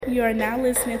You are now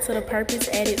listening to the Purpose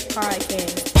Edits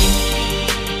podcast.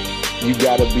 You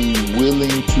got to be willing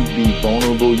to be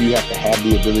vulnerable. You have to have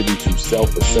the ability to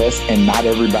self-assess, and not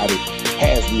everybody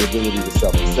has the ability to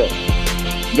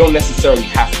self-assess. You don't necessarily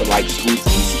have to like school to be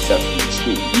successful in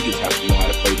school. You just have to know how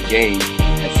to play the game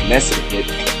and finesse it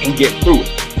and get through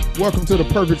it. Welcome to the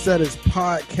Purpose Edits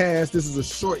podcast. This is a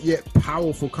short yet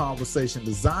powerful conversation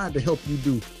designed to help you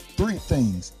do 3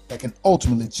 things that can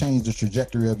ultimately change the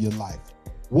trajectory of your life.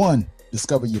 1,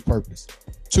 discover your purpose.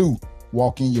 2,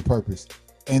 walk in your purpose.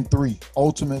 And 3,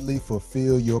 ultimately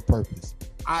fulfill your purpose.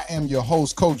 I am your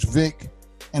host, Coach Vic,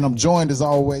 and I'm joined as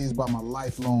always by my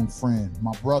lifelong friend,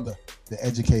 my brother, the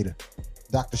educator,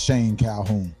 Dr. Shane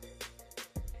Calhoun.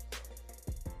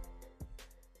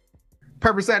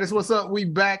 Purpose Edits, what's up? We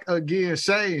back again.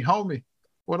 Shane, homie,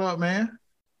 what up, man?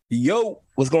 Yo,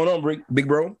 what's going on, big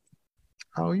bro?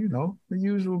 Oh, you know, the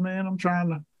usual, man. I'm trying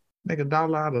to make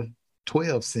 $1 out of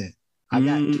 12 cents. I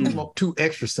got 2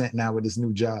 extra cents now with this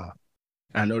new job.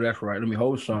 I know that's right. Let me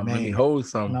hold some.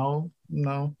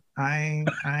 No, I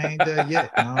ain't there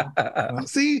yet. No.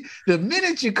 See, the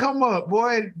minute you come up,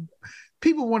 boy,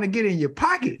 people want to get in your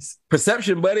pockets.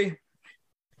 Perception, buddy.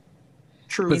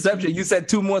 True. Perception. You said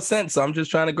 2 more cents, so I'm just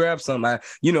trying to grab some.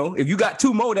 If you got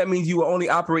 2 more, that means you were only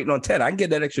operating on 10. I can get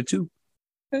that extra 2.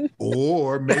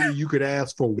 Or maybe you could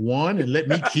ask for 1 and let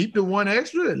me keep the 1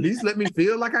 extra. At least let me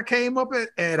feel like I came up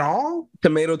at all.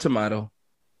 Tomato.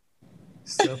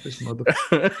 Selfish mother.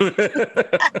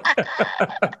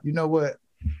 You know what?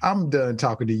 I'm done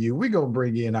talking to you. We're going to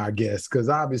bring in our guest because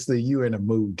obviously you're in a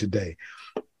mood today.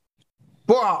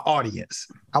 For our audience,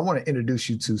 I want to introduce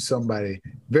you to somebody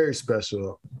very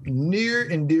special, near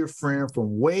and dear friend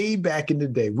from way back in the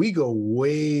day. We go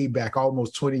way back,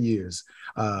 almost 20 years.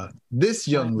 This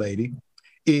young lady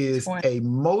is a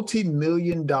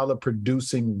multi-million-dollar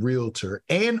producing realtor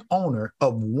and owner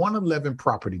of 111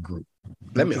 Property Group.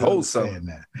 Let me hold some.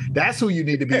 That's who you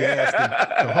need to be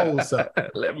asking to hold some.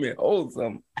 Let me hold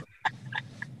some.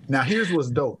 Now, here's what's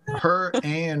dope. Her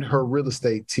and her real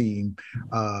estate team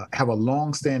have a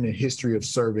long-standing history of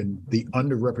serving the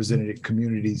underrepresented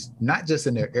communities, not just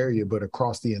in their area, but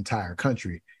across the entire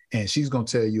country. And she's going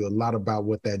to tell you a lot about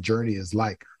what that journey is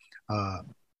like.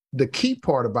 The key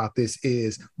part about this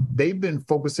is they've been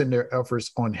focusing their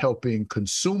efforts on helping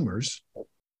consumers,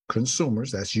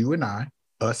 that's you and I,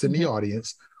 us in the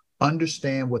audience,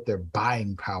 understand what their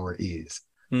buying power is.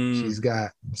 She's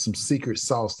got some secret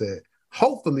sauce that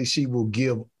hopefully she will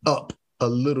give up a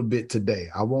little bit today.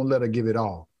 I won't let her give it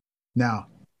all. Now,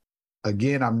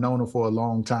 again, I've known her for a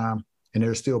long time, and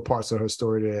there's still parts of her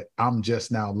story that I'm just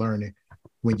now learning.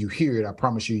 When you hear it, I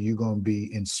promise you, you're going to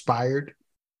be inspired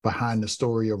behind the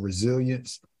story of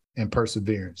resilience and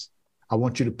perseverance. I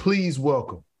want you to please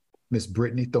welcome Miss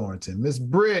Brittany Thornton. Miss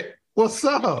Britt, what's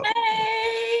up?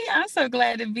 Hey, I'm so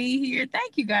glad to be here.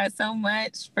 Thank you guys so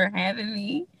much for having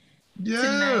me. Yeah.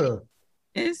 Tonight.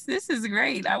 This is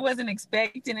great. I wasn't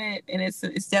expecting it, and it's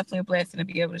definitely a blessing to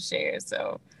be able to share.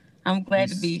 So I'm glad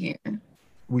to be here.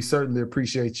 We certainly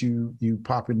appreciate you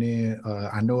popping in.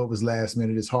 I know it was last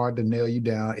minute. It's hard to nail you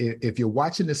down. If you're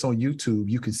watching this on YouTube,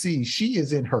 you can see she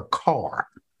is in her car.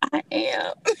 I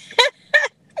am.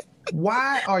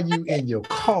 Why are you in your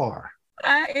car?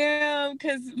 I am,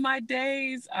 because my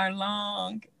days are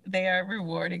long. They are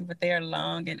rewarding, but they are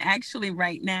long. And actually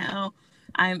right now,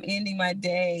 I'm ending my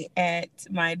day at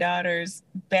my daughter's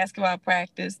basketball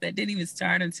practice that didn't even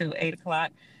start until 8:00.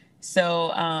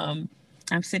 So I'm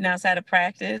sitting outside of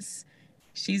practice.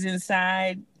 She's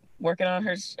inside working on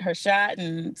her shot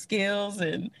and skills,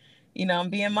 and I'm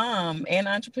being mom and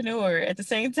entrepreneur at the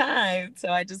same time. So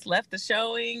I just left the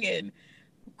showing and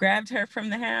grabbed her from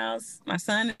the house. My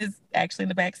son is actually in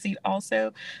the back seat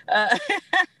also.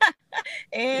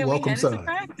 And welcome, son. To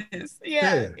practice.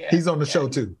 Yeah, he's on the show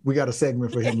too. We got a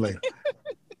segment for him later.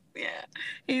 Yeah,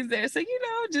 he's there. So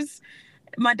just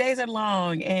my days are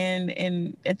long,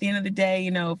 and at the end of the day,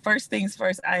 first things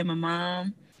first, I am a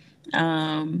mom.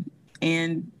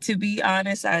 And to be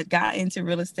honest, I got into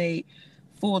real estate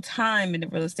full time into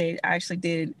real estate. I actually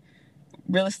did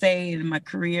real estate in my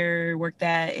career, worked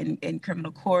that in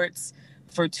criminal courts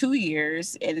for 2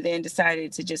 years, and then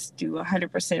decided to just do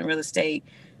 100% real estate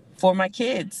for my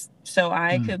kids so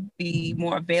I could be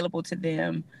more available to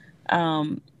them.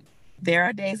 There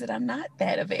are days that I'm not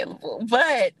that available,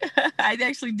 but I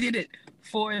actually did it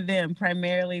for them,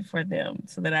 primarily for them,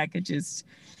 so that I could just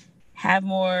have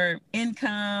more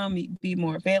income, be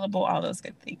more available, all those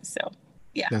good things. So,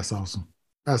 yeah. That's awesome.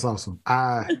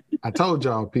 I told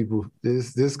y'all, people,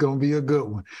 this is going to be a good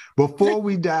one. Before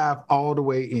we dive all the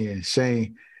way in,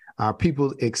 Shane, Our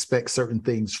people expect certain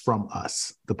things from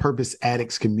us. The Purpose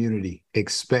Addicts community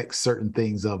expects certain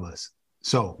things of us.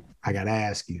 So I got to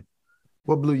ask you,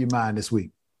 what blew your mind this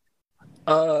week?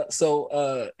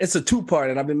 So it's a two-part,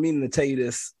 and I've been meaning to tell you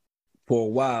this for a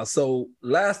while. So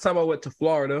last time I went to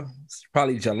Florida, it's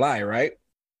probably July, right?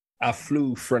 I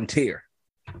flew Frontier.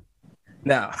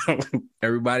 Now,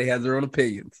 everybody has their own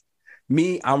opinions.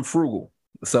 Me, I'm frugal.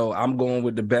 So I'm going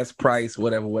with the best price,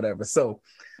 whatever. So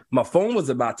my phone was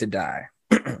about to die.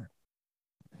 And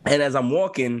as I'm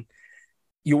walking,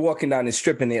 you're walking down the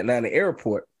strip in the Atlanta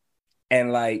airport,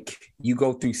 and like you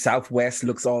go through Southwest,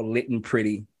 looks all lit and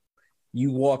pretty.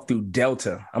 You walk through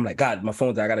Delta. I'm like, God, my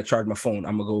phone's, I got to charge my phone.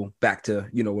 I'm going to go back to,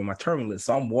 where my terminal is.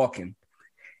 So I'm walking.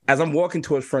 As I'm walking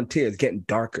towards Frontier, it's getting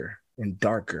darker and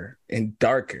darker and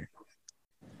darker.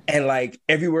 And like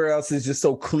everywhere else is just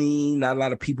so clean, not a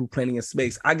lot of people, plenty of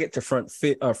space. I get to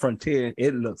Frontier,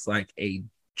 it looks like a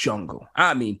jungle.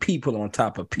 I mean, people on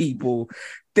top of people,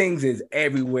 things is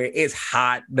everywhere. It's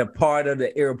hot. The part of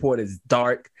the airport is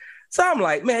dark. So I'm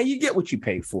like, man, you get what you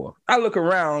pay for. I look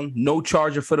around, no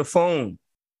charger for the phone.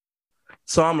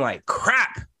 So I'm like,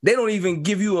 crap. They don't even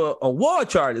give you a wall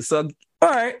charger. So, all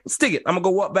right, stick it. I'm going to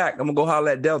go walk back. I'm going to go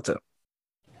holler at Delta.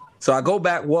 So I go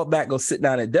back, walk back, go sit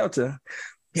down at Delta.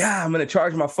 Yeah, I'm going to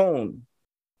charge my phone.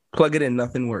 Plug it in,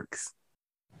 nothing works.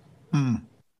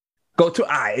 Go to,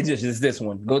 it's just this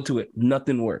one. Go to it,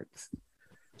 nothing works.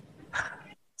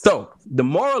 So the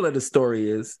moral of the story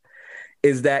is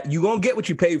that you're going to get what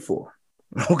you paid for,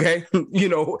 okay?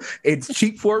 It's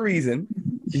cheap for a reason.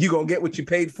 You're going to get what you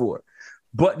paid for.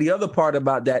 But the other part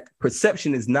about that,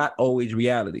 perception is not always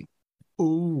reality.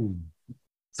 Ooh.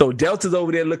 So Delta's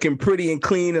over there looking pretty and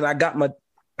clean, and I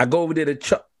go over there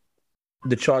to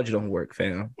the charger don't work,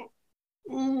 fam.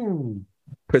 Ooh.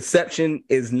 Perception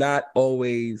is not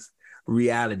always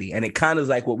reality. And it kind of is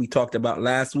like what we talked about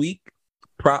last week,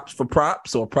 props for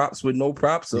props or props with no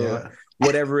props or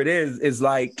whatever it is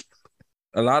like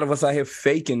a lot of us out here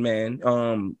faking,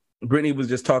 man. Brittany was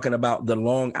just talking about the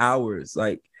long hours.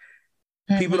 Like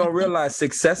people don't realize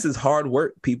success is hard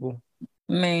work, people.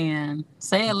 Man,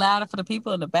 say it louder for the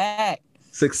people in the back.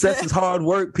 Success is hard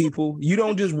work, people. You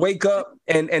don't just wake up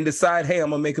and decide, hey, I'm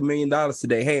going to make $1 million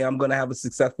today. Hey, I'm going to have a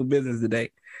successful business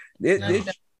today.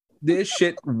 This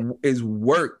shit is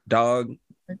work, dog.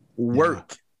 Work.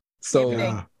 Yeah.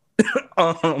 So,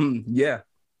 yeah.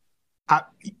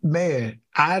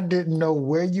 I didn't know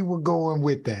where you were going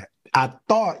with that. I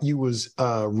thought you was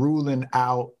ruling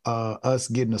out us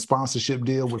getting a sponsorship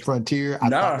deal with Frontier. I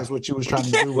thought that's what you was trying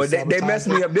to do. Well, they messed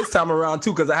me up this time around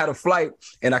too because I had a flight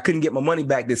and I couldn't get my money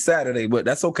back this Saturday, but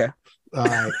that's okay. All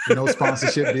right, no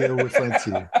sponsorship deal with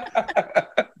Frontier.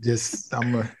 Just X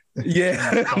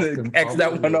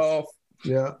that one off.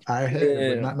 Yeah, I had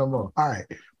it, but not no more. All right,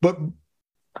 but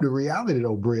the reality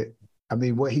though, Britt, I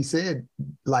mean, what he said,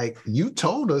 like you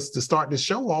told us to start the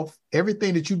show off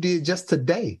everything that you did just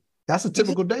today. That's a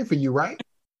typical day for you, right?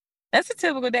 That's a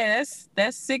typical day.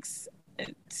 That's six,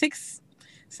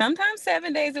 sometimes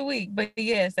 7 days a week. But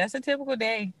yes, that's a typical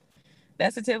day.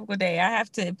 That's a typical day. I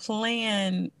have to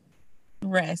plan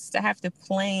rest. I have to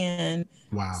plan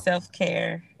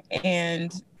self-care.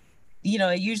 And,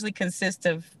 it usually consists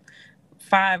of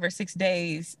 5 or 6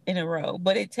 days in a row.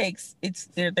 But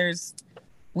there's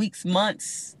weeks,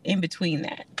 months in between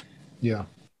that. Yeah.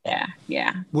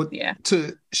 Yeah.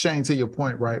 To Shane, to your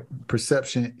point, right?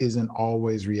 Perception isn't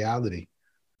always reality.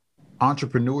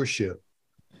 Entrepreneurship,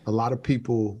 a lot of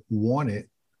people want it,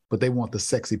 but they want the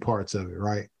sexy parts of it,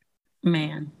 right?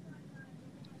 Man.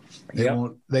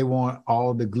 They want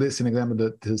all the glitz and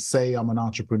glamour to say I'm an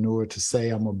entrepreneur, to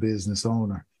say I'm a business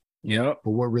owner. Yeah.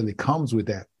 But what really comes with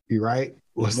that, you right?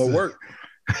 What's more work?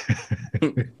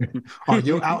 Are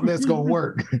your outlets gonna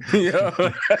work? Yeah.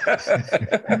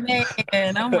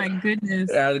 Man, oh my goodness.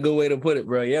 That's a good way to put it,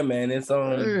 bro. Yeah, man. It's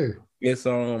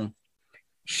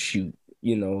shoot,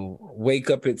 wake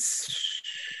up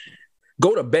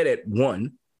go to bed at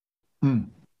 1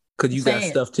 because you got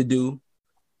stuff to do.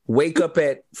 Wake up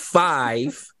at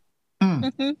 5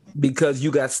 because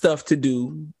you got stuff to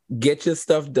do. Get your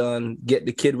stuff done. Get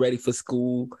the kid ready for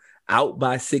school. Out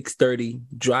by 6:30.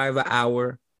 Drive an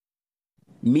hour.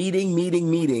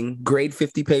 Meeting. Grade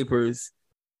 50 papers.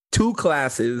 2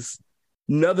 classes.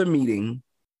 Another meeting.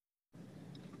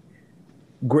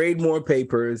 Grade more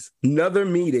papers. Another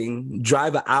meeting.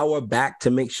 Drive an hour back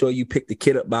to make sure you pick the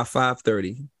kid up by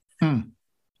 5:30.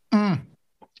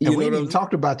 And we even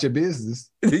talked about your business.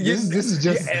 This is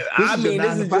just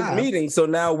meeting. So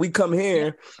now we come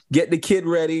here, get the kid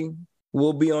ready.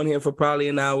 We'll be on here for probably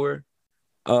an hour.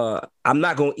 I'm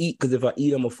not gonna eat because if I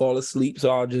eat, I'm gonna fall asleep. So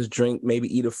I'll just drink, maybe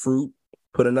eat a fruit,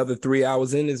 Put another 3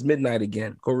 hours in, it's midnight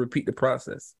again. Go repeat the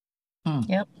process.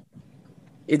 Yep.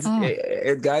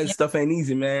 Guys, stuff ain't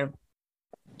easy, man.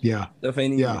 Yeah. Stuff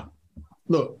ain't easy. Yeah.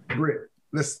 Look, Britt,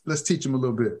 let's teach them a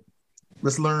little bit.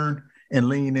 Let's learn and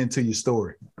lean into your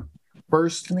story.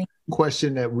 First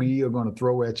question that we are going to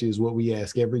throw at you is what we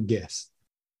ask every guest.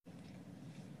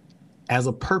 As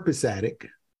a purpose addict,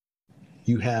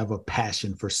 you have a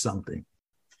passion for something.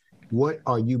 What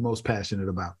are you most passionate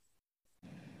about?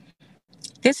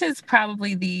 This is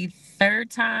probably the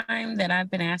third time that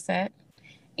I've been asked that.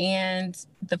 And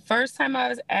the first time I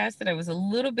was asked it, I was a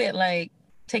little bit like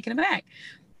taken aback.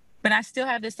 But I still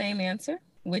have the same answer,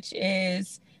 which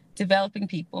is developing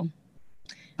people.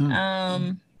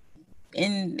 In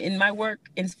my work,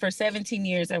 for 17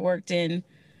 years, I worked in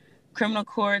criminal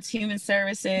courts, human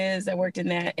services. I worked in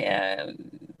that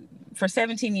for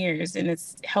 17 years, and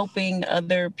it's helping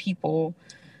other people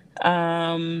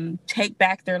take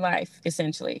back their life,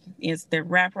 essentially. It's their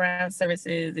wraparound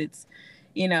services. It's,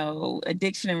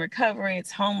 addiction and recovery.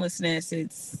 It's homelessness.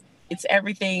 It's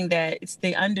everything it's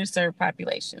the underserved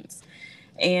populations.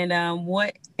 And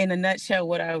in a nutshell,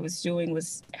 what I was doing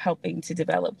was helping to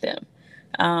develop them.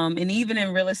 And even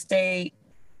in real estate,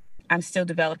 I'm still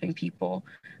developing people.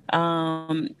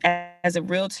 As a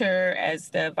realtor, as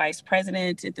the vice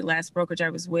president at the last brokerage I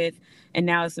was with, and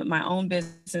now as my own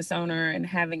business owner and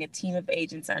having a team of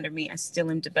agents under me, I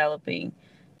still am developing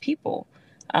people.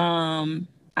 I'm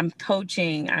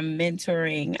coaching, I'm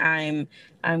mentoring, I'm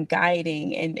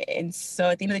guiding. And so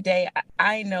at the end of the day,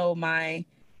 I know my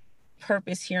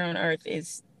purpose here on earth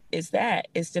is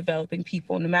developing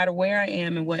people. No matter where I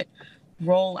am and what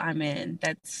role I'm in,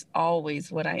 that's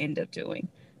always what I end up doing.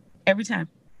 Every time.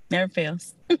 Never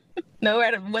fails. No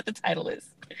matter what the title is.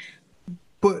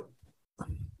 But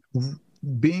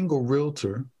being a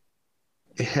realtor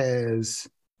has,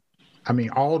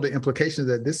 all the implications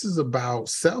that this is about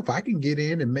self. I can get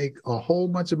in and make a whole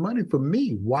bunch of money for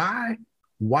me. Why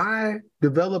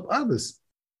develop others?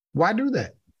 Why do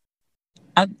that?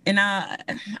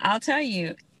 I'll tell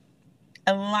you,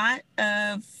 a lot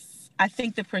of, I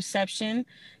think the perception,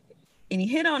 and you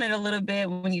hit on it a little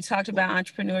bit when you talked about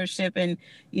entrepreneurship, and,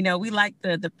 we like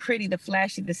the pretty, the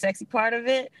flashy, the sexy part of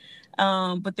it.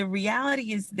 But the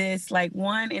reality is this, like,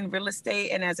 one, in real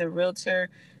estate and as a realtor,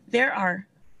 there are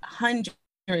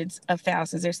hundreds of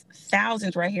thousands. There's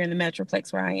thousands right here in the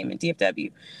Metroplex where I am in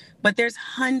DFW, but there's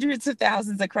hundreds of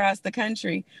thousands across the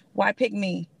country. Why pick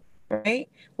me, right?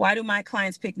 Why do my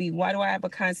clients pick me? Why do I have a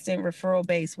constant referral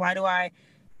base?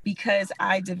 Because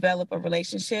I develop a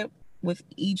relationship with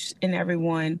each and every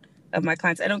one of my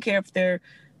clients. I don't care if their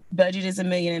budget is $1.5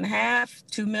 million,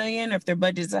 $2 million, or if their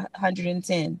budget is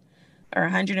 110 or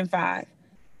 105.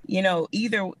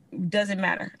 Either doesn't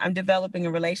matter. I'm developing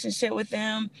a relationship with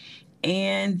them,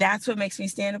 and that's what makes me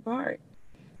stand apart.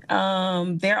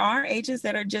 There are agents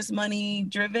that are just money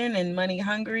driven and money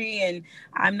hungry, and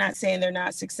I'm not saying they're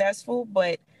not successful,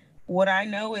 but what I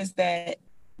know is that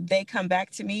they come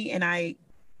back to me and I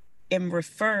am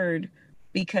referred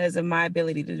because of my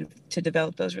ability to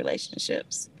develop those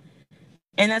relationships.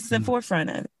 And that's the forefront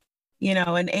of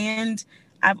it, and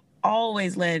I've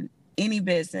always led any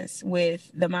business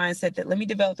with the mindset that let me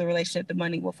develop the relationship, the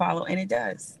money will follow, and it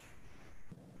does.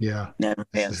 Yeah. Never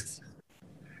fails.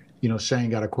 Shane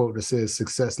got a quote that says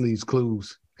success leaves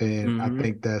clues. And I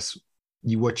think that's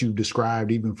what you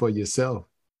described even for yourself.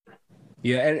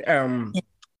 Yeah. And,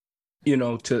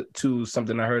 to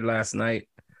something I heard last night,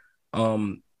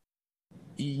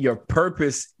 your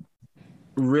purpose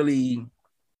really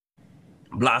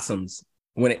blossoms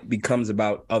when it becomes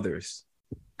about others.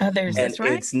 And that's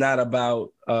right. It's not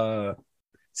about you.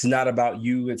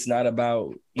 It's not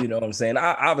about, what I'm saying?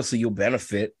 Obviously you'll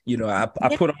benefit. I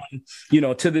put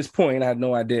on, to this point, I had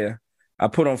no idea. I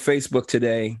put on Facebook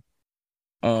today.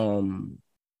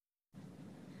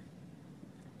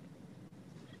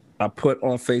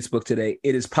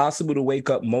 It is possible to wake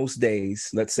up most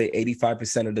days, let's say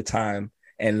 85% of the time,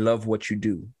 and love what you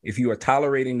do. If you are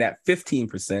tolerating that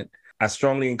 15%, I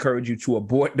strongly encourage you to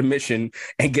abort the mission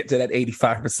and get to that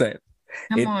 85%.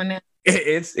 Come on now.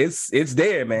 It's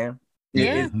there, man.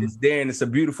 Yeah. It's there, and it's a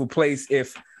beautiful place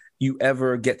if you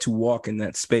ever get to walk in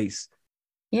that space.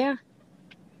 Yeah.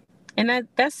 And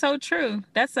that's so true.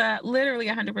 That's literally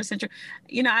 100% true.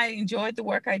 I enjoyed the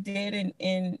work I did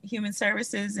in human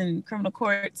services and criminal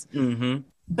courts. Mm-hmm.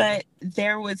 But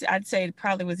I'd say it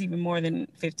probably was even more than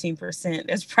 15%.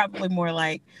 It's probably more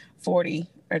like 40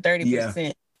 or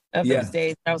 30% of those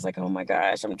days. I was like, oh my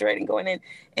gosh, I'm dreading going in.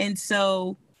 And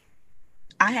so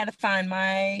I had to find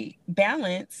my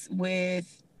balance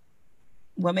with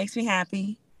what makes me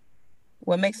happy,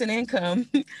 what makes an income,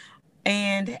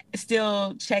 and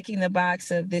still checking the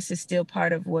box of this is still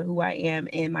part of who I am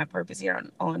and my purpose here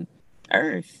on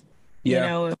earth, you Yeah.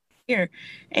 know, here.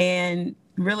 And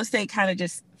real estate kind of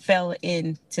just fell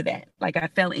into that. Like I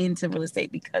fell into real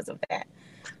estate because of that.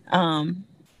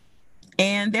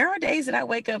 And there are days that I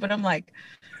wake up and I'm like,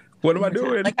 What am I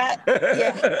doing? Like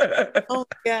yeah. Oh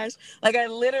my gosh. Like I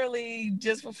literally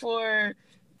just before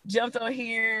jumped on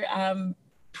here, I'm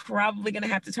probably going to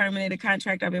have to terminate a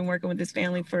contract. I've been working with this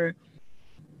family for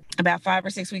about 5 or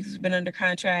 6 weeks. It's been under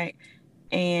contract.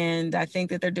 And I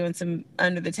think that they're doing some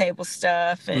under the table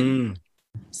stuff. And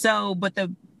so, but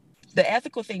the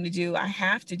ethical thing to do, I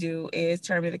have to do, is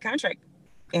terminate the contract.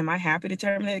 Am I happy to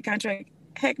terminate the contract?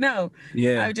 Heck no.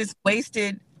 Yeah. I just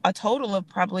wasted a total of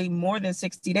probably more than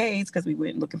 60 days because we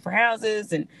went looking for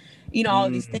houses and, you know, all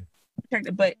of these things.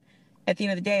 But at the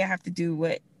end of the day, I have to do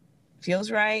what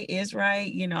feels right, is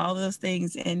right, you know, all those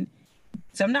things. And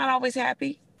so I'm not always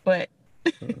happy, but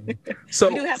so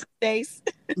we do have days.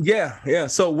 Yeah.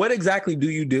 So what exactly do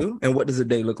you do and what does a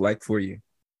day look like for you?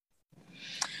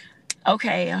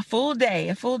 Okay, a full day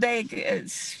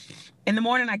is, in the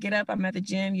morning I get up, I'm at the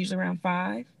gym usually around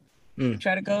 5.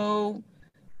 Try to go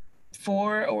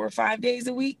 4 or 5 days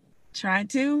a week. Try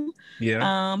to.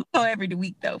 Yeah. Oh, every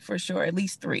week though, for sure, at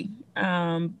least 3.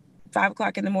 5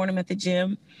 o'clock in the morning I'm at the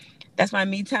gym. That's my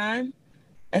me time.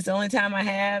 That's the only time I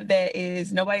have that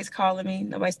is nobody's calling me,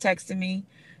 nobody's texting me,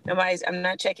 I'm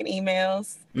not checking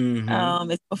emails.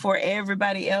 It's before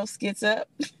everybody else gets up.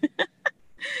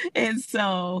 And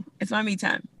so it's my me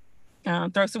time.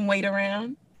 Throw some weight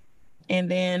around and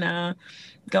then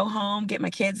go home, get my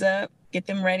kids up, get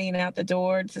them ready and out the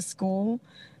door to school.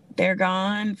 They're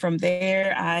gone. From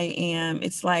there,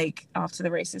 it's like off to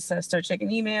the races. So I start checking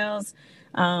emails.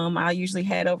 I'll usually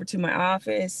head over to my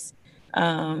office,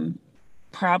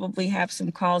 probably have some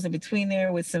calls in between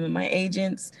there with some of my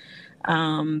agents.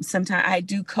 Sometimes I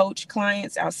do coach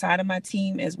clients outside of my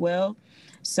team as well.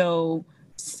 So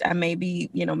I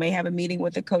may have a meeting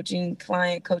with a coaching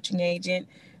agent.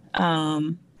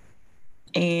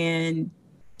 And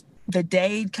the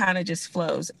day kind of just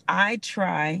flows. I'll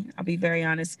be very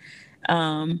honest,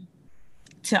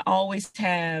 to always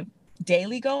have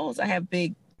daily goals. I have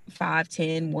big 5,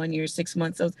 10, 1 year, 6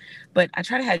 months, but I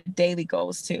try to have daily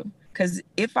goals too. Because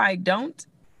if I don't,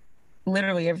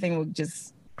 literally everything will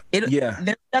just,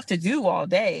 there's stuff to do all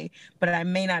day, but I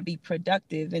may not be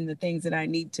productive in the things that I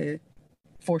need to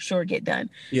for sure get done.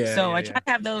 I try to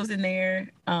have those in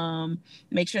there,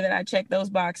 make sure that I check those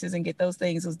boxes and get those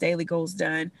daily goals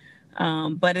done.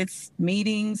 But it's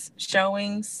meetings,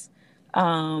 showings,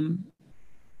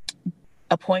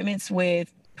 appointments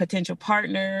with potential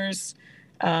partners,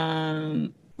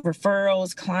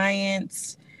 referrals,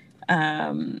 clients.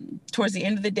 Towards the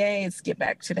end of the day, it's get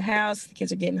back to the house. The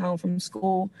kids are getting home from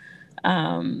school.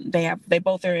 They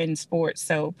both are in sports,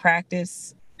 so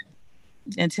practice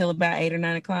until about 8 or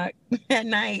 9 o'clock at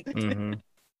night.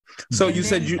 So you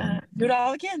said you do it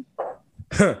all again.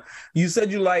 You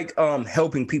said you like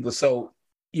helping people. So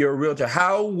you're a realtor.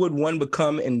 How would one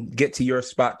become and get to your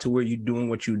spot to where you're doing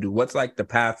what you do? What's like the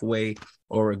pathway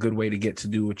or a good way to get to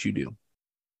do what you do?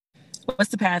 What's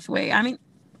the pathway? I mean,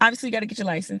 obviously you got to get your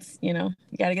license, you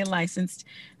got to get licensed.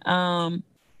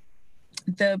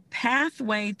 The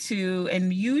pathway to,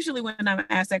 and usually when I'm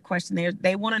asked that question,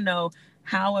 they want to know,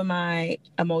 how am I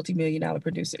a multi-million-dollar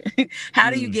producer?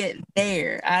 How do you get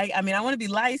there? I mean, I want to be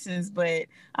licensed, but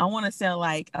I want to sell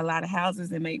like a lot of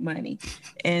houses and make money.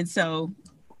 And so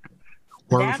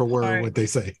word for word, what they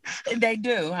say. They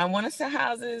do. I want to sell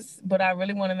houses, but I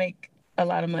really want to make a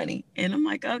lot of money. And I'm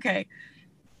like, okay,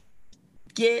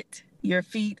 get your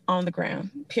feet on the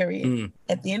ground, period.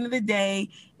 At the end of the day,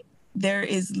 there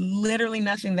is literally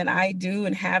nothing that I do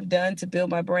and have done to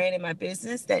build my brand and my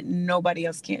business that nobody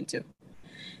else can do.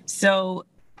 So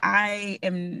I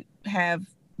have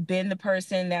been the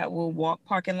person that will walk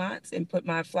parking lots and put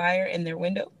my flyer in their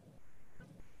window.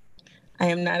 I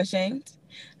am not ashamed.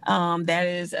 That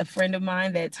is a friend of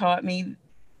mine that taught me,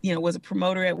 was a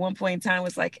promoter at one point in time,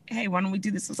 was like, hey, why don't we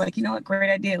do this? I was like, you know what? Great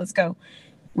idea. Let's go.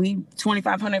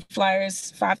 2,500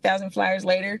 flyers, 5,000 flyers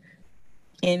later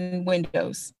in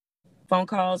windows, phone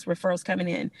calls, referrals coming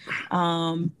in.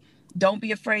 Don't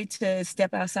be afraid to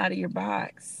step outside of your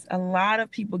box. A lot of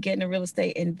people get into real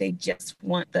estate and they just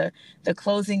want the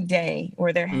closing day,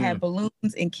 or they have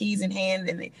balloons and keys in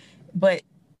hand. But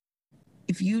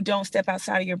if you don't step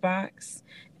outside of your box,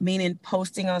 meaning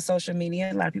posting on social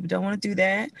media, a lot of people don't want to do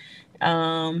that.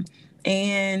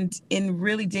 And in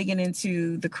really digging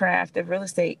into the craft of real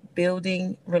estate,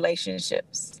 building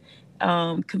relationships,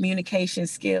 communication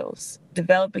skills,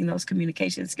 developing those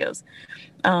communication skills.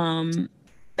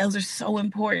 Those are so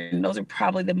important. Those are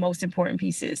probably the most important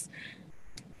pieces.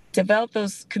 Develop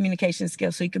those communication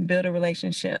skills so you can build a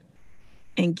relationship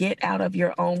and get out of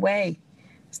your own way.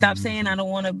 Stop saying, I don't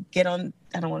want to get on,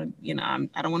 I don't want to,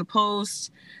 I don't want to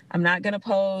post. I'm not going to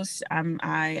post.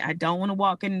 I don't want to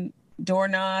walk in, door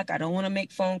knock. I don't want to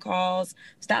make phone calls.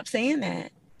 Stop saying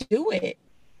that. Do it.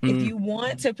 If you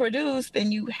want to produce,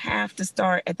 then you have to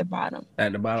start at the bottom.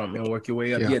 At the bottom and work your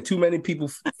way up. Yeah. Yeah, too many people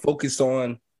focus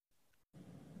on,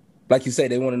 like you say,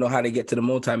 they want to know how they get to the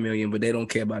multi-million, but they don't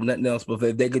care about nothing else. But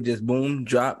if they could just boom,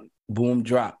 drop,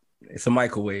 it's a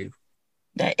microwave.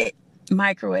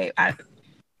 Microwave.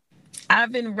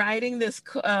 I've been writing this.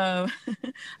 I've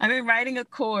been writing a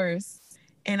course,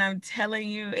 and I'm telling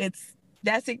you,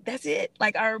 that's it.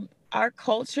 Like our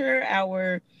culture,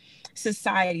 our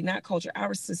society, not culture,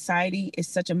 our society is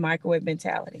such a microwave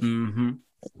mentality.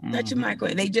 Such a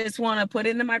microwave. They just want to put it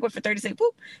in the microwave for 30 seconds,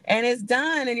 boop, and it's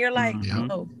done. And you're like,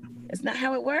 no, it's not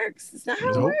how it works. It's not how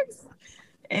it works.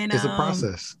 And it's a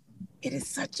process. It is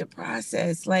such a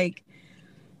process. Like,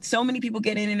 so many people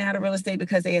get in and out of real estate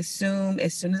because they assume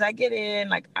as soon as I get in,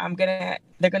 like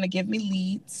they're gonna give me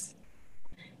leads,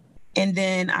 and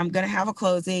then I'm gonna have a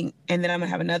closing, and then I'm gonna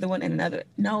have another one and another.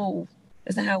 No,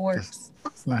 that's not how it works.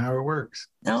 That's not how it works.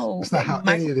 No, that's not how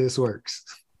any of this works.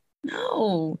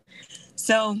 No.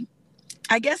 So,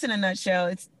 I guess in a nutshell,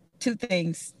 it's two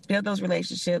things: build those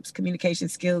relationships, communication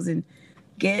skills, and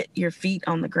get your feet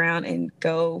on the ground and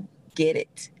go get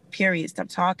it. Period. Stop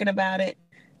talking about it.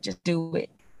 Just do it.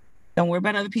 Don't worry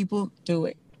about other people. Do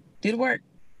it. Do the work.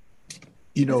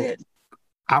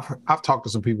 I've talked to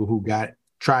some people who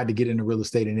tried to get into real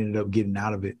estate and ended up getting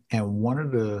out of it. And one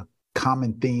of the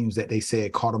common themes that they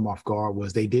said caught them off guard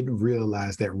was they didn't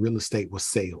realize that real estate was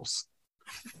sales.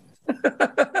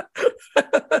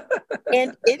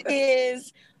 And it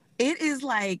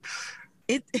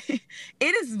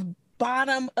is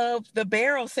bottom of the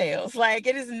barrel sales. Like,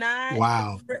 it is not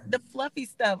the fluffy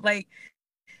stuff. Like,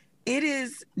 it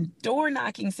is door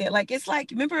knocking sale. Like, it's like,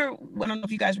 remember, I don't know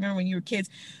if you guys remember when you were kids,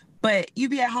 but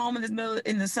you'd be at home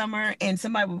in the summer and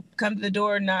somebody would come to the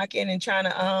door knocking and trying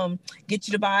to get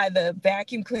you to buy the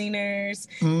vacuum cleaners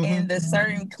and the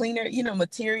certain cleaner,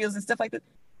 materials and stuff like that.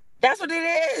 That's what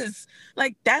it is.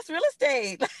 Like, that's real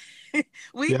estate.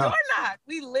 We door knock.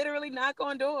 We literally knock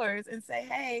on doors and say,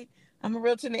 hey, I'm a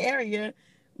realtor in the area.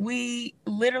 We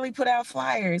literally put out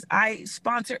flyers. I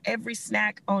sponsor every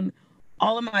snack on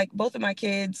both of my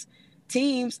kids'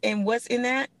 teams. And what's in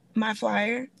that? My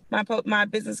flyer, my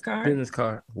business card. Business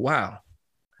card. Wow.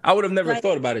 I would have never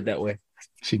thought about it that way.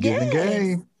 She giving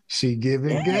game. She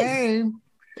giving game.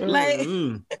 Like,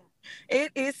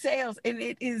 it is sales, and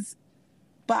it is.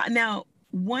 But now,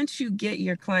 once you get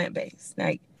your client base,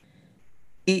 like,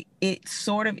 it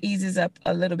sort of eases up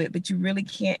a little bit, but you really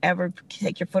can't ever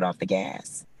take your foot off the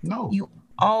gas. No. You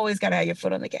always got to have your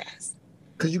foot on the gas.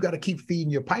 Because you got to keep feeding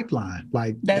your pipeline.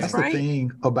 Like, that's right. The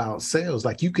thing about sales.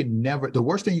 Like, the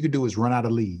worst thing you could do is run out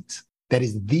of leads. That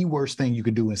is the worst thing you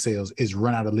could do in sales, is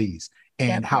run out of leads.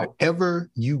 And however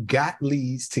you got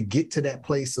leads to get to that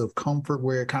place of comfort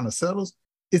where it kind of settles,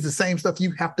 is the same stuff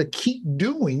you have to keep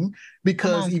doing,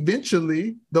 because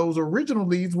eventually those original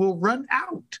leads will run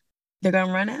out. They're going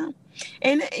to run out.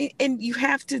 And you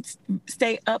have to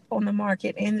stay up on the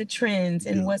market and the trends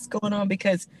and what's going on,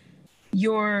 because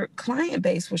your client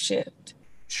base will shift.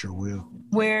 Sure will.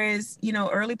 Whereas,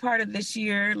 early part of this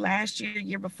year, last year,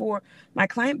 year before, my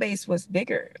client base was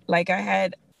bigger. Like, I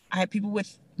had people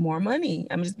with more money.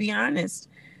 I'm just being honest.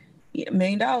 $1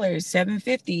 million,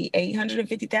 $750,000,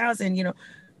 $850,000,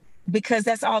 because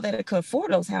that's all that I could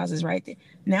afford, those houses right there.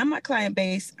 Now my client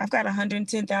base, I've got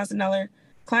 $110,000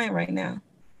 client right now.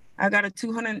 I've got a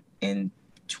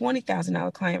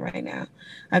 $220,000 client right now.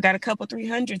 I've got a couple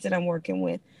 300s that I'm working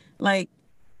with. Like,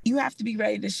 you have to be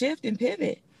ready to shift and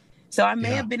pivot. So I may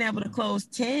have been able to close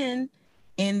 10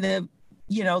 in the,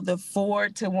 the 4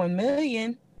 to 1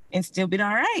 million and still been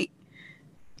all right.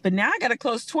 But now I got to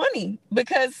close 20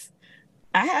 because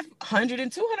I have $100,000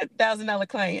 and $200,000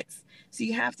 clients. So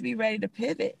you have to be ready to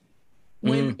pivot.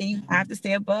 And you have to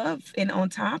stay above and on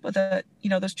top of the,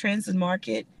 those trends in the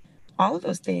market, all of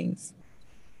those things.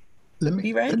 Let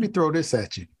me throw this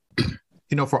at you.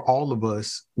 For all of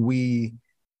us, we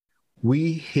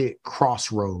hit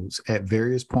crossroads at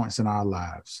various points in our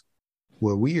lives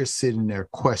where we are sitting there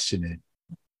questioning,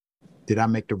 did I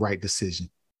make the right decision?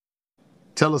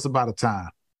 Tell us about a time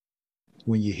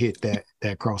when you hit that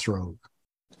crossroad.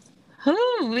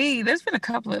 There's been a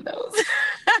couple of those.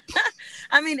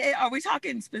 I mean, are we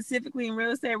talking specifically in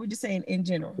real estate, or are we just saying in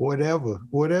general?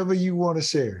 Whatever you want to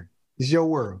share. It's your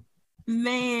world.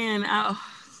 Man,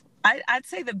 I'd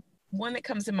say the one that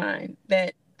comes to mind,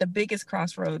 that the biggest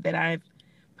crossroad that I've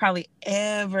probably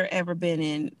ever been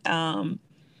in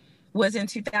was in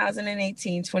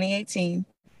 2018.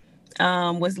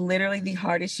 Was literally the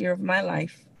hardest year of my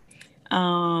life.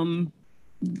 From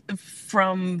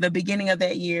the beginning of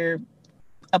that year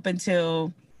up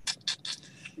until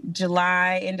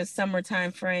July into summer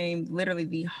time frame,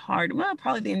 literally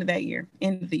probably the end of the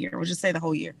year, we'll just say the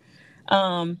whole year.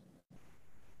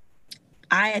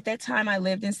 At that time, I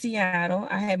lived in Seattle.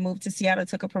 I had moved to Seattle,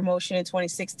 took a promotion in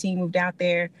 2016, moved out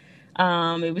there.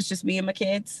 It was just me and my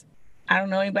kids. I don't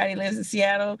know anybody who lives in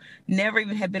Seattle. Never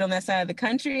even had been on that side of the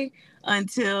country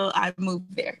until I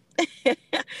moved there.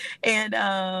 And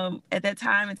at that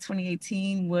time in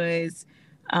 2018 was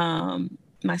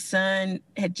my son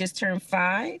had just turned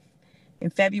 5 in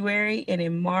February. And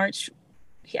in March,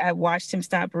 I watched him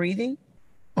stop breathing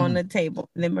on the table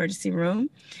in the emergency room.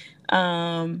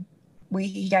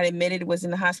 He got admitted, was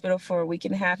in the hospital for a week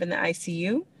and a half in the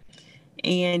ICU.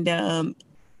 And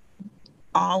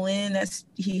all in,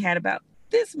 he had about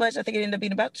this much. I think it ended up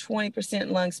being about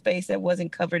 20% lung space that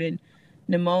wasn't covered in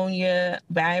pneumonia,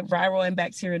 viral and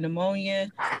bacterial pneumonia,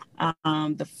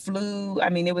 the flu. I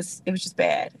mean, it was just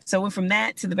bad. So went from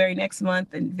that to the very next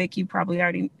month. And Vic, you probably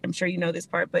I'm sure you know this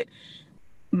part, but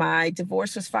my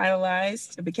divorce was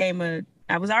finalized.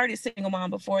 I was already a single mom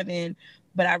before then,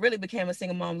 but I really became a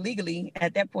single mom legally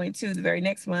at that point too, the very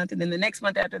next month. And then the next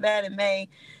month after that, in May,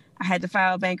 I had to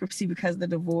file bankruptcy because of the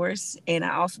divorce. And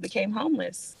I also became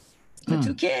homeless for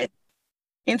 2 kids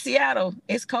in Seattle.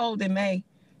 It's cold in May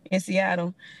in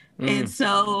Seattle. And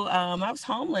so I was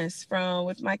homeless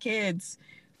with my kids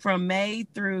from May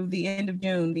through the end of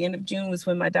June. The end of June was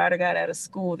when my daughter got out of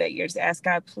school that year. Just asked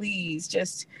God, please,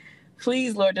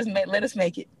 Lord, let us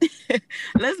make it.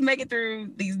 Let's make it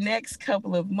through these next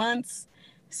couple of months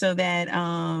so that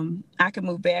I can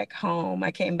move back home.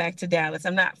 I came back to Dallas.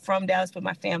 I'm not from Dallas, but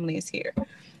my family is here.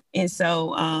 And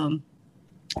so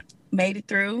made it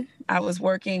through. I was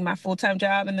working my full-time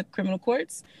job in the criminal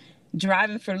courts,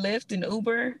 driving for Lyft and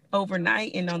Uber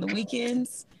overnight and on the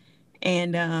weekends.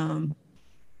 And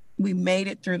we made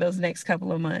it through those next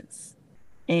couple of months.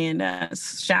 And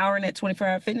showering at 24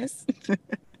 Hour Fitness.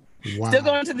 Wow. Still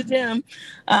going to the gym,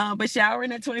 but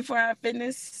showering at 24 Hour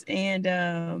Fitness,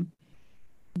 and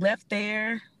left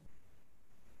there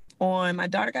on, my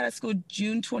daughter got out of school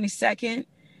June 22nd.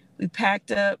 We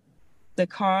packed up the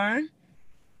car,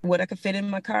 what I could fit in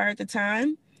my car at the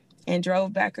time, and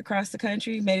drove back across the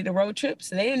country, made it a road trip.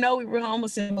 So they didn't know we were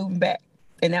homeless and moving back.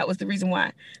 And that was the reason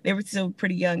why. They were still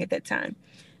pretty young at that time.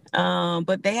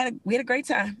 But we had a great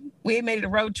time. We had made it a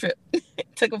road trip. It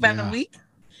took about a week.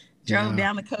 Drove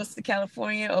down the coast of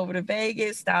California, over to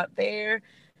Vegas, stopped there,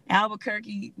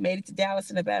 Albuquerque, made it to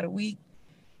Dallas in about a week.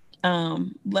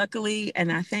 Luckily,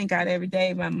 and I thank God every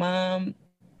day, my mom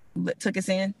took us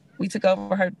in. We took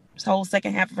over her whole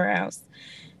second half of her house.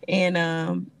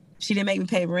 And she didn't make me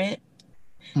pay rent.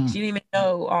 She didn't even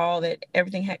know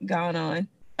everything had gone on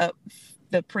up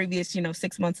the previous,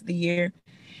 6 months of the year.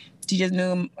 She just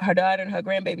knew her daughter and her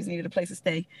grandbabies needed a place to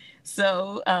stay.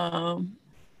 So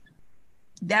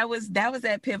that was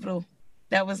that pivotal.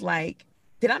 That was like,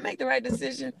 did I make the right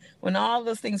decision? When all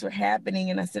those things were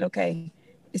happening, and I said, okay,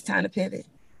 it's time to pivot.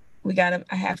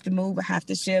 I have to move, I have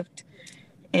to shift.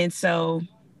 And so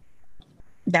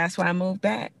that's why I moved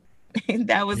back. And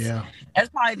that's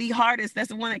probably the hardest. That's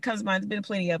the one that comes to mind. There's been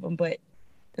plenty of them, but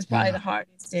it's probably the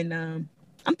hardest. And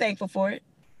I'm thankful for it.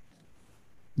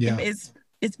 Yeah.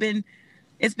 It's been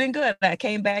good. I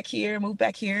came back here, moved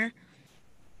back here.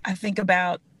 I think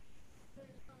about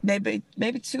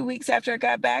maybe 2 weeks after I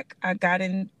got back, I got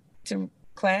into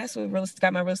class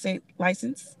got my real estate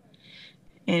license,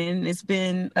 and it's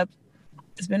been up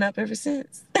ever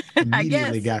since.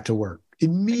 Immediately got to work.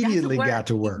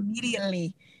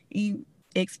 Immediately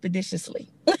expeditiously.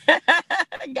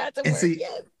 Got to and work. See,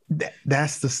 yes.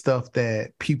 That's the stuff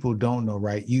that people don't know,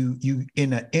 right? You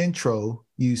in an intro,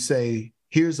 you say,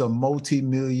 here's a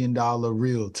multi-million-dollar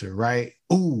realtor, right?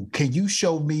 Ooh, can you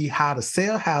show me how to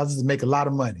sell houses and make a lot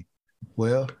of money?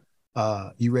 Well,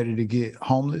 you ready to get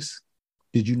homeless?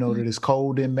 Did you know that it's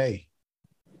cold in May?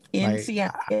 In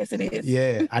Seattle, yes, it is.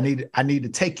 Yeah, I need to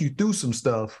take you through some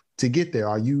stuff to get there.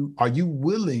 Are you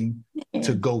willing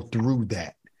to go through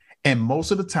that? And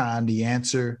most of the time, the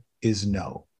answer is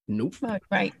no. Nope.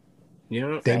 Right.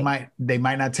 Yeah. They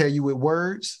might not tell you with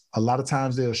words. A lot of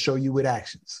times they'll show you with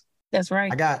actions. That's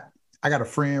right. I got a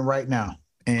friend right now,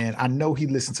 and I know he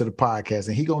listens to the podcast,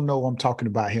 and he gonna know I'm talking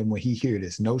about him when he hear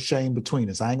this. No shame between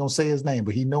us. I ain't gonna say his name,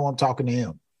 but he know I'm talking to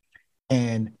him.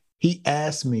 And he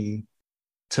asked me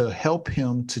to help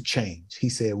him to change. He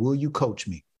said, will you coach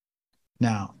me?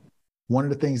 Now, one of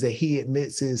the things that he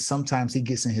admits is sometimes he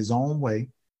gets in his own way,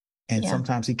 and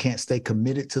sometimes he can't stay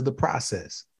committed to the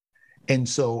process. And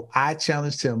so I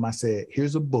challenged him. I said,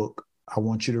 here's a book I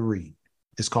want you to read.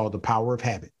 It's called The Power of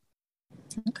Habit.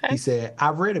 Okay. He said,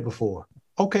 I've read it before.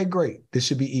 Okay, great. This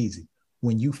should be easy.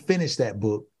 When you finish that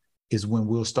book is when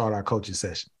we'll start our coaching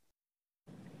session.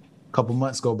 A couple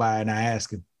months go by and I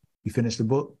ask him, you finished the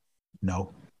book?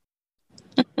 No.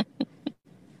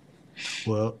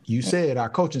 Well, you said our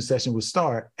coaching session would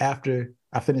start after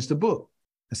I finished the book.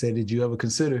 I said, did you ever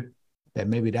consider that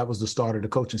maybe that was the start of the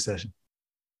coaching session?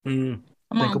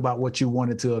 Think about what you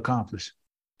wanted to accomplish.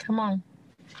 Come on.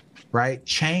 Right?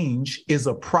 Change is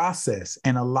a process.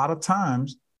 And a lot of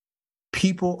times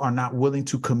people are not willing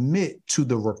to commit to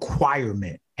the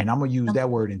requirement. And I'm going to use that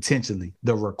word intentionally,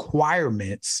 the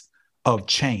requirements of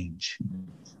change.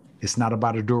 It's not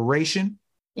about a duration.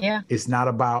 Yeah. It's not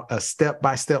about a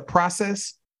step-by-step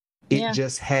process. It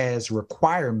just has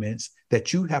requirements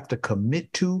that you have to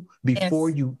commit to before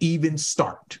you even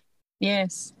start.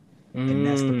 Yes. And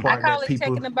that's the part I call that it people,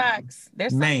 checking the box.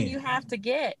 There's something you have to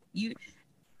get.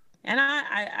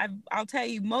 I'll tell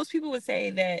you, most people would say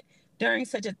that during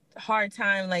such a hard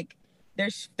time, like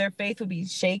their faith will be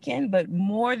shaken. But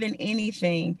more than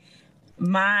anything,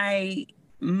 my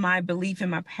belief in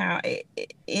my power,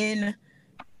 in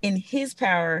his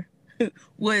power,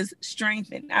 was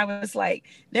strengthened. I was like,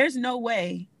 there's no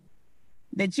way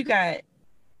that you got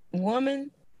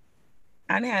woman.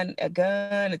 I had a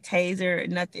gun, a taser,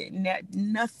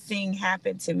 nothing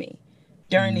happened to me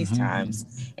during these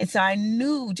times. And so I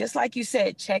knew, just like you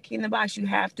said, checking the box, you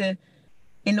have to,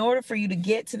 in order for you to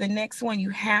get to the next one, you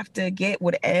have to get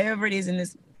whatever it is in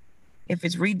this. If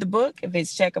it's read the book, if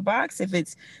it's check a box, if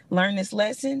it's learn this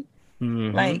lesson,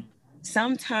 like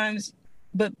sometimes,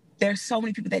 but there's so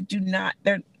many people that do not,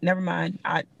 never mind.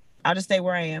 I'll just stay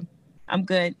where I am. I'm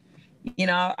good. You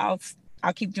know, I'll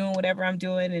keep doing whatever I'm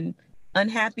doing, and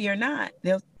unhappy or not,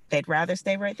 they'd rather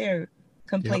stay right there,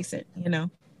 complacent, you know?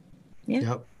 Yeah.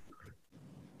 Yep.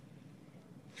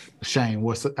 Shane,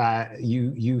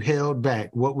 you held back.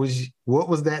 What was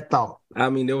that thought? I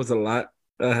mean, there was a lot.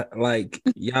 Like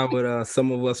y'all would,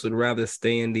 some of us would rather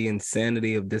stay in the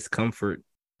insanity of discomfort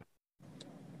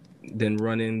than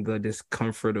run in the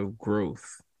discomfort of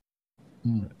growth.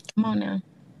 Come on now.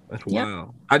 That's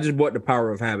wild. I just bought The Power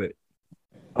of Habit.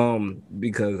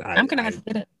 Because I'm gonna have to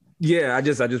get it. Yeah, I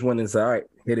just went and said, all right,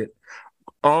 hit it.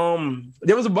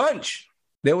 There was a bunch.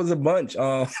 There was a bunch.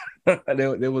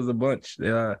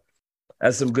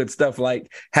 That's some good stuff.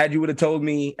 Like, had you would have told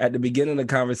me at the beginning of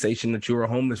the conversation that you were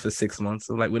homeless for 6 months,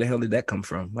 I'm like, where the hell did that come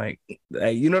from? Like,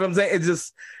 you know what I'm saying? It's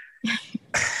just.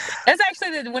 That's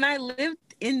actually when I lived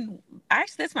in.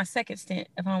 Actually, that's my second stint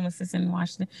of homelessness in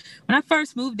Washington. When I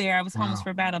first moved there, I was homeless for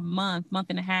about a month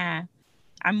and a half.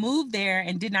 I moved there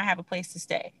and did not have a place to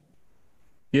stay.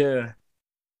 Yeah.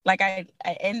 Like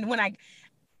and when I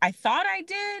thought I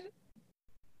did,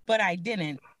 but I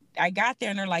didn't. I got there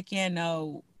and they're like, yeah,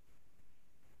 no.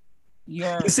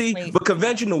 You see, but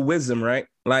conventional wisdom, right?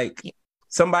 Like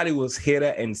somebody will hear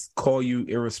that and call you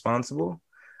irresponsible.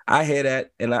 I hear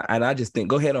that and I just think,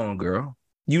 go ahead on, girl.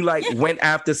 You went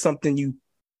after something you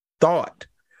thought.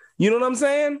 You know what I'm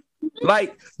saying?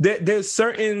 Like there's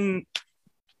certain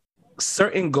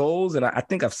goals, and I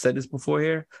think I've said this before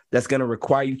here, that's going to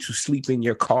require you to sleep in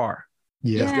your car.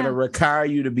 Yeah. It's going to require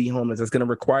you to be homeless. It's going to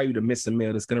require you to miss a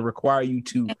meal. It's going to require you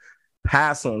to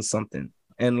pass on something.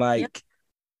 And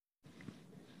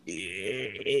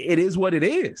it is what it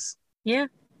is. Yeah.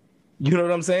 You know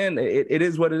what I'm saying? It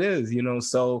is what it is, you know?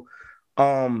 So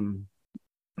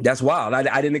that's wild.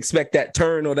 I didn't expect that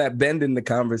turn or that bend in the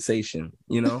conversation,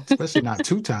 you know? Especially not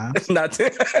 2 times. Not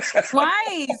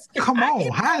twice. Come on,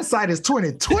 hindsight is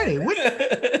 2020.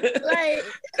 Like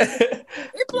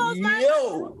it blows my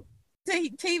mind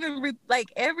to even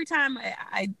every time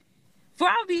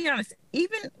I'll be honest,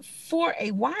 even for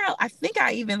a while, I think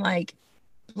I even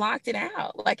blocked it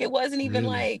out. Like it wasn't even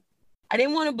I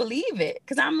didn't want to believe it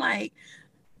because I'm like,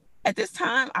 at this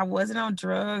time, I wasn't on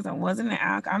drugs. I wasn't an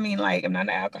alcohol. I mean, I'm not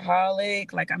an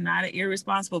alcoholic. I'm not an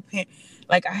irresponsible parent.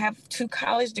 I have 2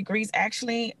 college degrees.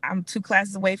 Actually, I'm 2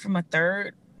 classes away from a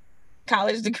 3rd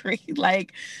college degree.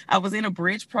 I was in a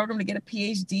bridge program to get a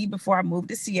PhD before I moved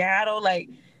to Seattle.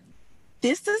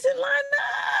 This doesn't line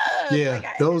up.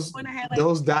 Yeah,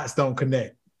 those dots don't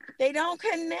connect. They don't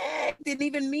connect. And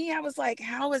even me, I was like,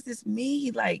 how is this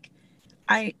me?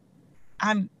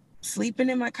 I'm sleeping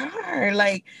in my car.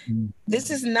 This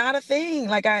is not a thing.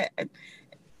 I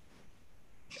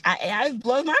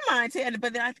blow my mind,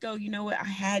 but then I go, you know what? I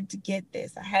had to get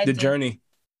this. I had the journey.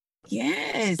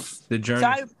 Yes. The journey. So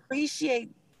I appreciate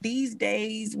these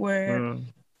days where,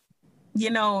 you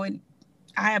know,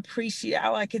 I appreciate,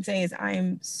 all I can say is I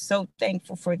am so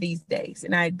thankful for these days.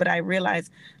 But I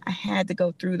realized I had to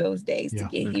go through those days to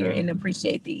get here and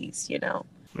appreciate these, you know.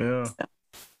 Yeah. So,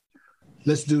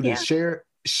 let's do this.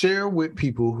 Share with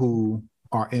people who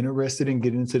are interested in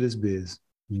getting into this biz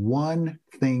one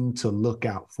thing to look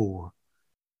out for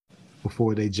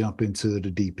before they jump into the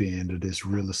deep end of this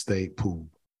real estate pool.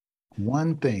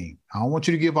 One thing. I don't want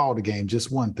you to give all the game,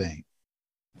 just one thing.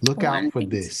 Look out for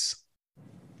this.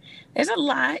 There's a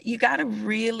lot. You got to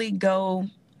really go.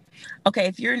 Okay,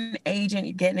 if you're an agent,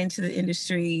 you're getting into the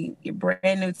industry, you're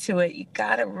brand new to it, you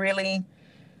got to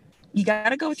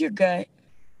go with your gut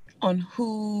on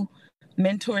who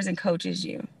mentors and coaches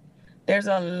you. There's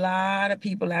a lot of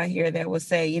people out here that will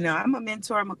say, you know, I'm a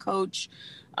mentor, I'm a coach,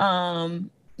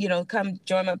 you know, come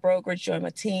join my brokerage, join my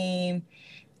team.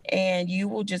 And you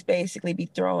will just basically be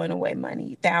throwing away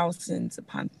money, thousands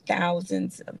upon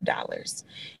thousands of dollars.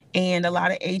 And a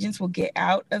lot of agents will get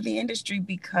out of the industry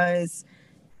because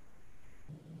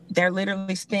they're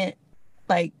literally spent,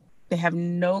 like, they have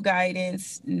no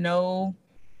guidance, no,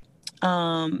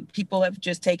 people have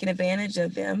just taken advantage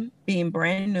of them being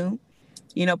brand new.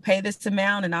 You know, pay this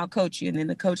amount and I'll coach you. And then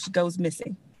the coach goes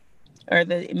missing or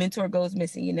the mentor goes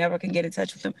missing. You never can get in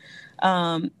touch with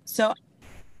them. So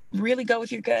really go with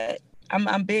your gut.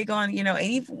 I'm big on, you know,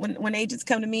 when agents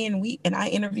come to me and I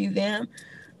interview them,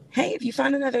 hey, if you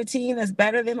find another team that's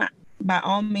better than by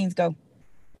all means go.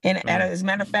 And as a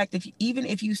matter of fact,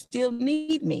 if you still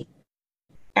need me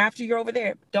after you're over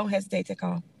there, don't hesitate to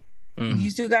call. If you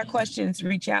still got questions,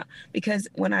 reach out. Because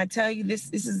when I tell you this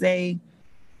is it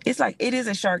is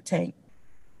a Shark Tank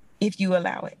if you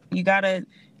allow it. You gotta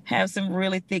have some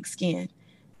really thick skin.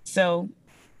 So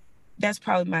that's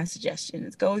probably my suggestion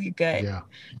is go with your gut. Yeah.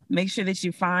 Make sure that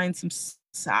you find some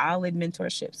solid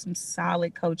mentorship, some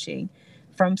solid coaching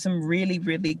from some really,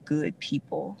 really good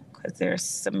people, because there's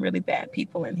some really bad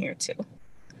people in here too.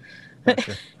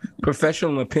 Gotcha.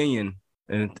 Professional opinion.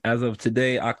 And as of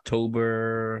today,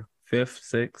 October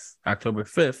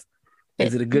 5th,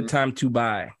 is it a good time to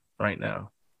buy right now?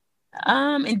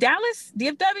 In Dallas,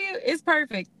 DFW is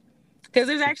perfect because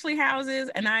there's actually houses,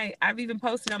 and I've even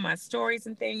posted on my stories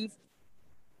and things.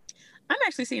 I'm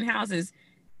actually seeing houses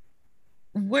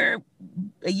where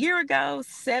a year ago,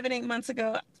 7-8 months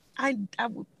ago,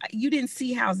 you didn't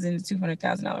see houses in the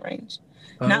 $200,000 range.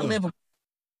 Not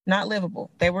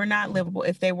livable. They were not livable.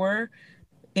 If they were,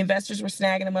 investors were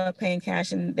snagging them up, paying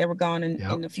cash, and they were gone in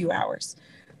a few hours.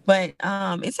 But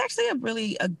it's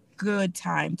actually a good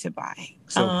time to buy.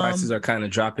 So prices are kind of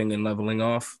dropping and leveling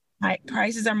off?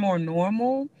 Prices are more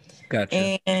normal.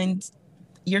 Gotcha. And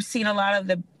you're seeing a lot of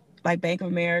the, like Bank of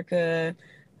America,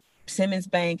 Simmons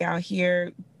Bank out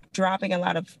here dropping a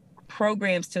lot of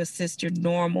programs to assist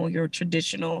your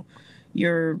traditional,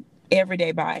 your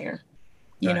everyday buyer.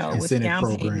 You know, with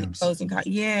down payment, closing costs.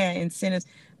 Yeah, incentives,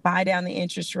 buy down the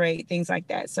interest rate, things like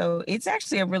that. So it's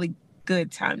actually a really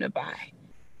good time to buy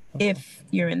if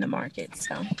you're in the market.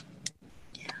 So,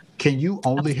 yeah. Can you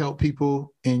only help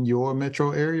people in your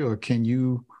metro area, or can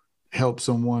you help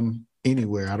someone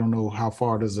anywhere? I don't know how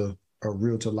far does a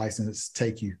realtor license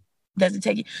take you? Does it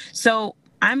take you? So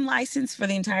I'm licensed for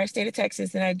the entire state of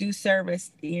Texas, and I do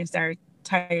service the entire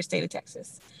state of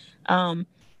Texas.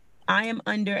 I am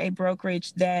under a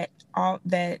brokerage that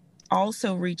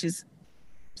also reaches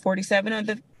 47 of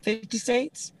the 50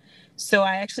 states. So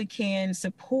I actually can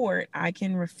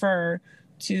refer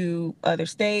to other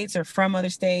states or from other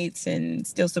states and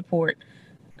still support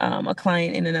a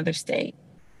client in another state.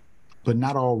 But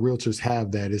not all realtors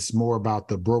have that. It's more about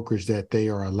the brokerage that they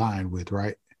are aligned with,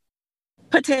 right?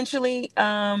 Potentially.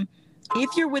 If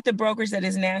you're with the brokerage that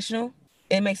is national,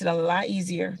 it makes it a lot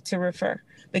easier to refer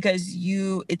because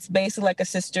it's basically like a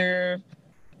sister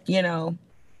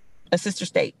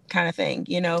state kind of thing,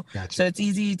 you know? Gotcha. So it's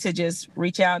easy to just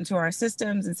reach out into our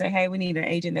systems and say, hey, we need an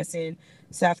agent that's in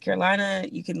South Carolina.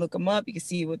 You can look them up. You can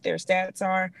see what their stats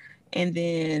are. And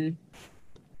then,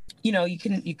 you know, you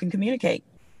can communicate.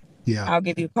 Yeah. I'll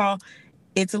give you a call.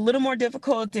 It's a little more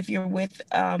difficult if you're with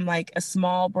like a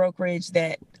small brokerage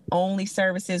that only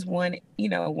services one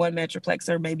metroplex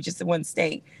or maybe just one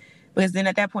state, because then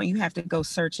at that point you have to go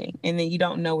searching and then you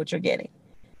don't know what you're getting.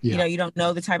 Yeah. You know, you don't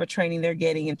know the type of training they're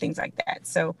getting and things like that.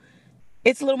 So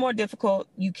it's a little more difficult.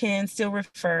 You can still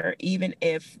refer even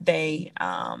if they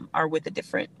are with a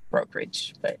different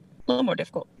brokerage, but a little more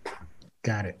difficult.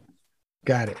 Got it.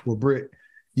 Well, Britt,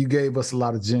 you gave us a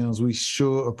lot of gems. We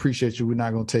sure appreciate you. We're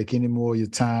not going to take any more of your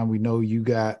time. We know you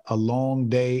got a long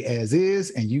day as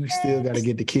is, and you still got to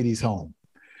get the kiddies home.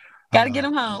 Got to get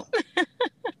them home.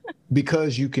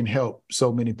 because you can help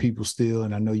so many people still,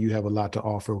 and I know you have a lot to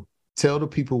offer, tell the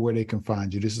people where they can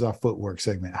find you. This is our footwork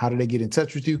segment. How do they get in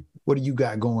touch with you? What do you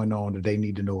got going on that they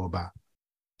need to know about?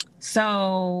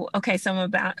 So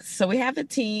we have a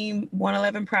team,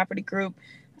 111 Property Group.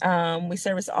 We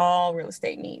service all real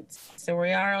estate needs. So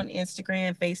we are on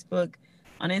Instagram, Facebook.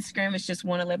 On Instagram, it's just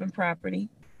 111 Property.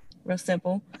 Real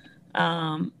simple.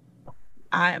 My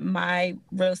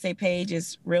real estate page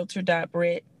is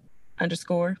realtor.brit_.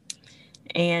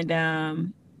 And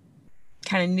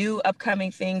kind of new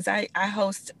upcoming things. I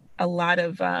host a lot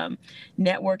of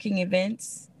networking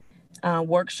events,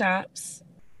 workshops,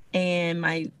 and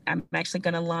I'm actually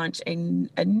going to launch a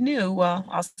new, well,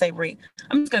 I'm just going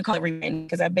to call it rebranding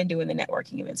because I've been doing the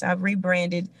networking events. I've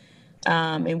rebranded,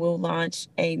 and we'll launch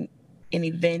an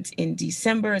event in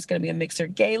December. It's going to be a mixer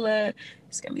gala.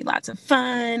 It's going to be lots of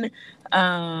fun.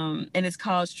 And it's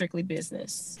called Strictly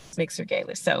Business Mixer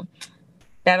Gala. So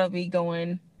that'll be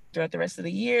going throughout the rest of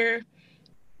the year,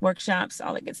 workshops,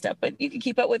 all that good stuff. But you can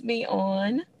keep up with me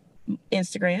on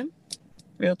Instagram,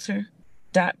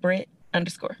 realtor.brit_.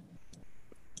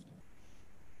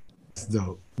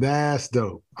 That's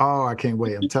dope. Oh, I can't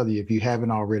wait. I'm telling you, if you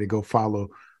haven't already, go follow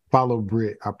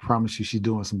Brit. I promise you, she's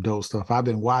doing some dope stuff. I've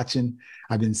been watching,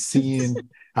 I've been seeing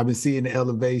the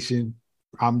elevation.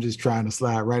 I'm just trying to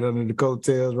slide right under the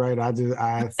coattails, right? I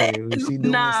say she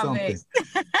doing something.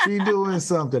 She doing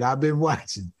something. I've been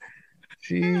watching.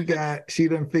 She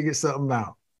done figured something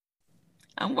out.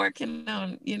 I'm working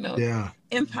on, yeah.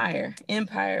 Empire.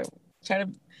 Try to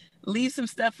leave some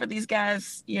stuff for these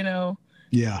guys,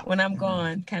 yeah, when I'm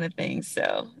gone, kind of thing.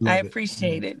 So I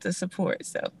appreciate it, the support.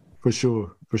 So for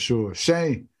sure.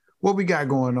 Shane, what we got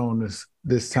going on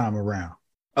this time around?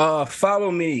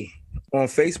 Follow me on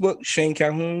Facebook, Shane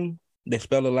Calhoun. They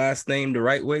spell the last name the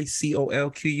right way,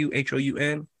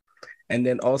 COLQUHOUN. And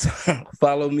then also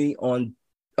follow me on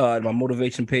my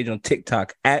motivation page on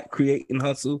TikTok at Create and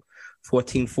Hustle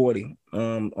 1440.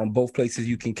 On both places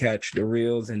you can catch the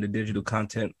reels and the digital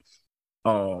content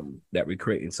that we're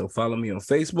creating. So follow me on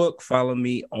Facebook, follow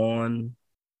me on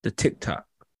the TikTok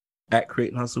at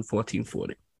Create and Hustle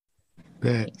 1440.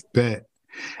 Bet.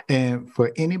 And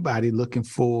for anybody looking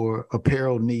for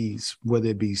apparel needs, whether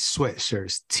it be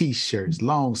sweatshirts, t-shirts,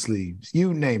 long sleeves,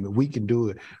 you name it, we can do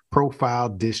it. Profile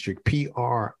District,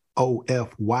 PROFYLE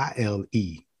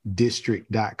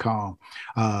district.com.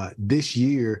 This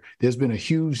year, there's been a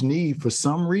huge need. For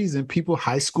some reason,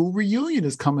 high school reunion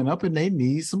is coming up and they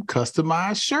need some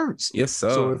customized shirts. Yes, sir.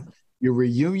 So if your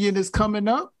reunion is coming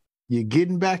up, you're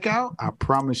getting back out, I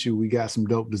promise you, we got some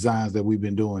dope designs that we've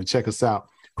been doing. Check us out,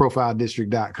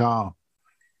 profiledistrict.com.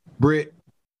 Britt,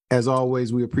 as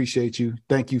always, we appreciate you.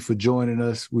 Thank you for joining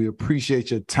us. We appreciate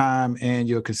your time and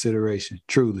your consideration,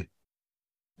 truly.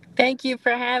 Thank you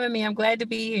for having me. I'm glad to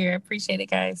be here. Appreciate it,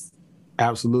 guys.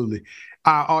 Absolutely.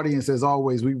 Our audience, as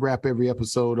always, we wrap every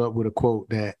episode up with a quote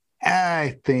that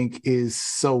I think is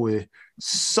so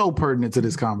pertinent to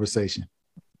this conversation.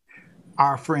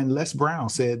 Our friend Les Brown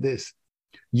said this: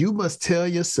 you must tell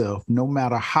yourself, no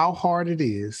matter how hard it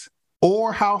is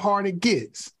or how hard it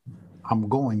gets, I'm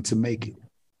going to make it.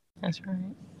 That's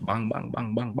right. Bang, bang,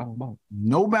 bang, bang, bang, bang.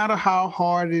 No matter how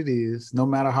hard it is, no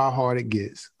matter how hard it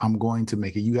gets, I'm going to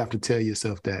make it. You have to tell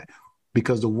yourself that,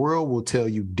 because the world will tell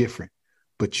you different,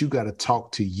 but you got to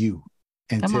talk to you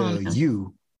and tell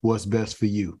you what's best for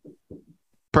you.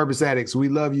 Purpose Addicts, we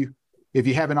love you. If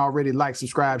you haven't already, like,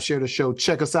 subscribe, share the show.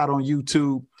 Check us out on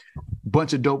YouTube.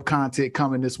 Bunch of dope content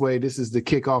coming this way. This is the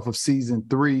kickoff of season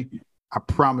 3. I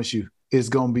promise you, it's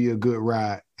going to be a good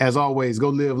ride. As always, go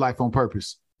live life on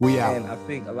purpose. We out. And I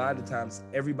think a lot of times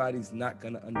everybody's not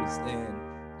going to understand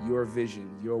your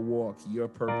vision, your walk, your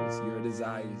purpose, your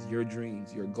desires, your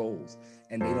dreams, your goals.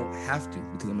 And they don't have to,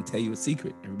 because I'm going to tell you a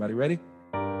secret. Everybody ready?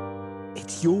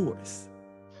 It's yours.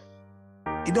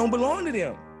 It don't belong to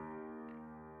them.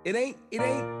 It ain't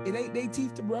they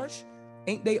teeth to brush.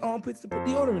 Ain't they armpits to put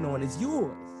deodorant on. It's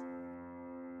yours.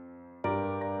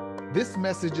 This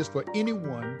message is for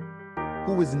anyone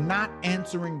who is not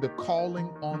answering the calling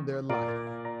on their life.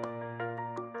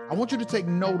 I want you to take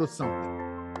note of something.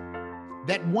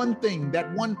 That one thing,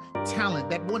 that one talent,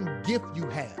 that one gift you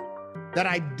have, that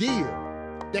idea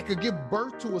that could give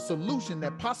birth to a solution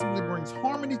that possibly brings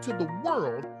harmony to the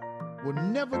world, will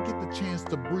never get the chance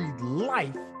to breathe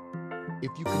life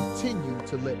if you continue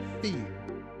to let fear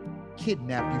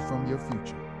kidnap you from your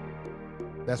future.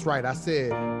 That's right, I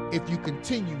said, if you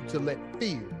continue to let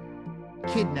fear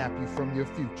kidnap you from your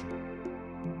future.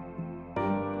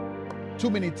 Too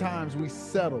many times we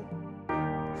settle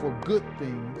for good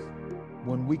things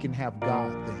when we can have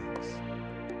God things.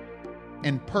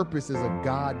 And purpose is a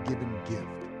God-given gift.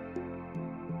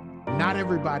 not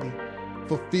everybody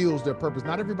fulfills their purpose.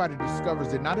 Not everybody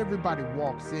discovers it. Not everybody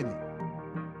walks in it.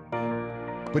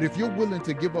 But if you're willing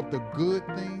to give up the good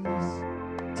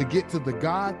things to get to the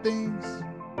God things,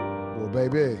 well,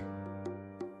 baby,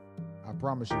 I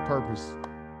promise you purpose,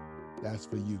 that's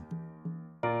for you.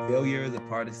 Failure is a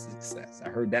part of success. I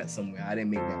heard that somewhere. I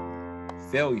didn't make that one.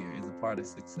 Failure is a part of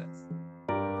success.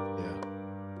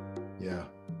 Yeah.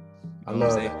 I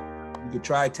love that. You could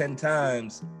try 10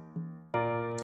 times,